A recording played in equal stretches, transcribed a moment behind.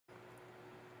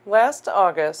Last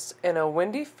August, in a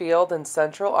windy field in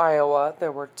central Iowa,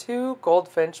 there were two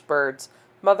goldfinch birds,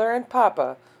 Mother and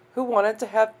Papa, who wanted to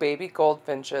have baby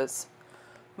goldfinches.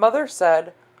 Mother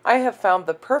said, "I have found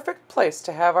the perfect place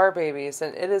to have our babies,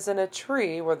 and it is in a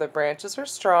tree where the branches are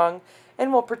strong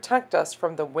and will protect us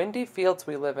from the windy fields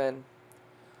we live in."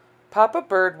 Papa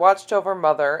Bird watched over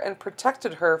Mother and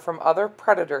protected her from other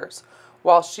predators,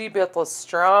 while she built a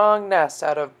strong nest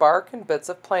out of bark and bits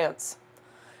of plants.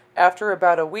 After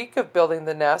about a week of building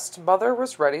the nest, Mother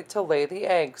was ready to lay the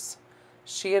eggs.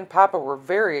 She and Papa were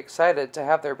very excited to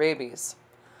have their babies.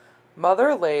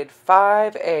 Mother laid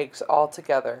 5 eggs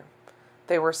altogether.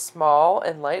 They were small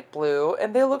and light blue,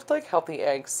 and they looked like healthy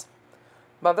eggs.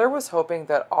 Mother was hoping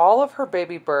that all of her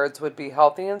baby birds would be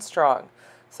healthy and strong,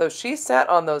 so she sat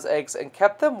on those eggs and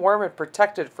kept them warm and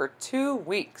protected for 2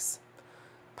 weeks.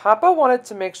 Papa wanted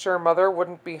to make sure Mother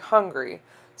wouldn't be hungry,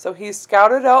 so he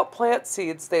scouted out plant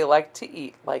seeds they liked to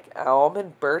eat, like elm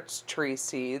and birch tree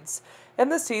seeds,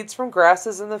 and the seeds from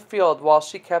grasses in the field while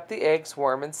she kept the eggs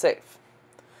warm and safe.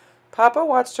 Papa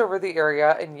watched over the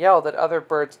area and yelled at other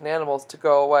birds and animals to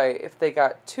go away if they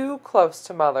got too close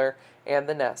to Mother and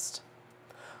the nest.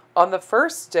 On the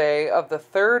first day of the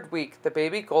 3rd week, the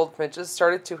baby goldfinches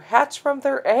started to hatch from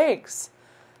their eggs.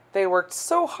 They worked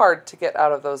so hard to get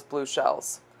out of those blue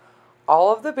shells.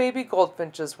 All of the baby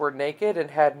goldfinches were naked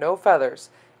and had no feathers,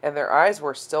 and their eyes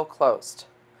were still closed.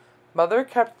 Mother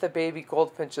kept the baby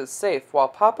goldfinches safe while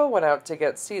Papa went out to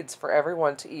get seeds for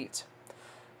everyone to eat.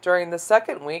 During the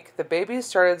 2nd week, the babies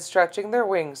started stretching their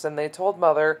wings, and they told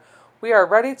Mother, "We are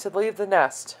ready to leave the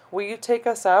nest. Will you take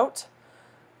us out?"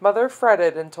 Mother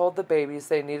fretted and told the babies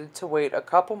they needed to wait a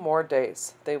couple more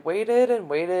days. They waited and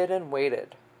waited and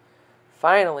waited.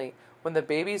 Finally, when the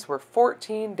babies were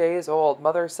 14 days old,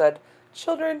 Mother said,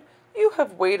 "Children, you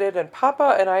have waited, and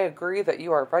Papa and I agree that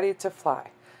you are ready to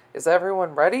fly. Is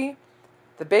everyone ready?"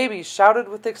 The babies shouted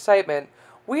with excitement,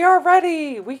 "We are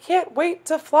ready! We can't wait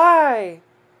to fly!"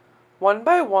 One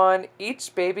by one,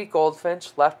 each baby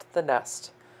goldfinch left the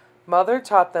nest. Mother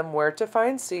taught them where to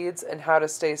find seeds and how to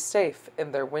stay safe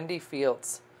in their windy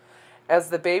fields. As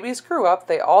the babies grew up,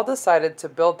 they all decided to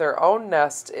build their own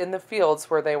nest in the fields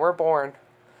where they were born.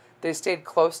 They stayed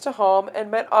close to home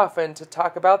and met often to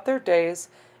talk about their days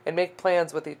and make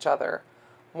plans with each other.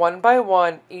 One by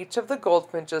one, each of the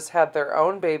goldfinches had their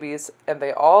own babies, and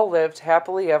they all lived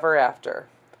happily ever after.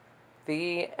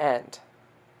 The end.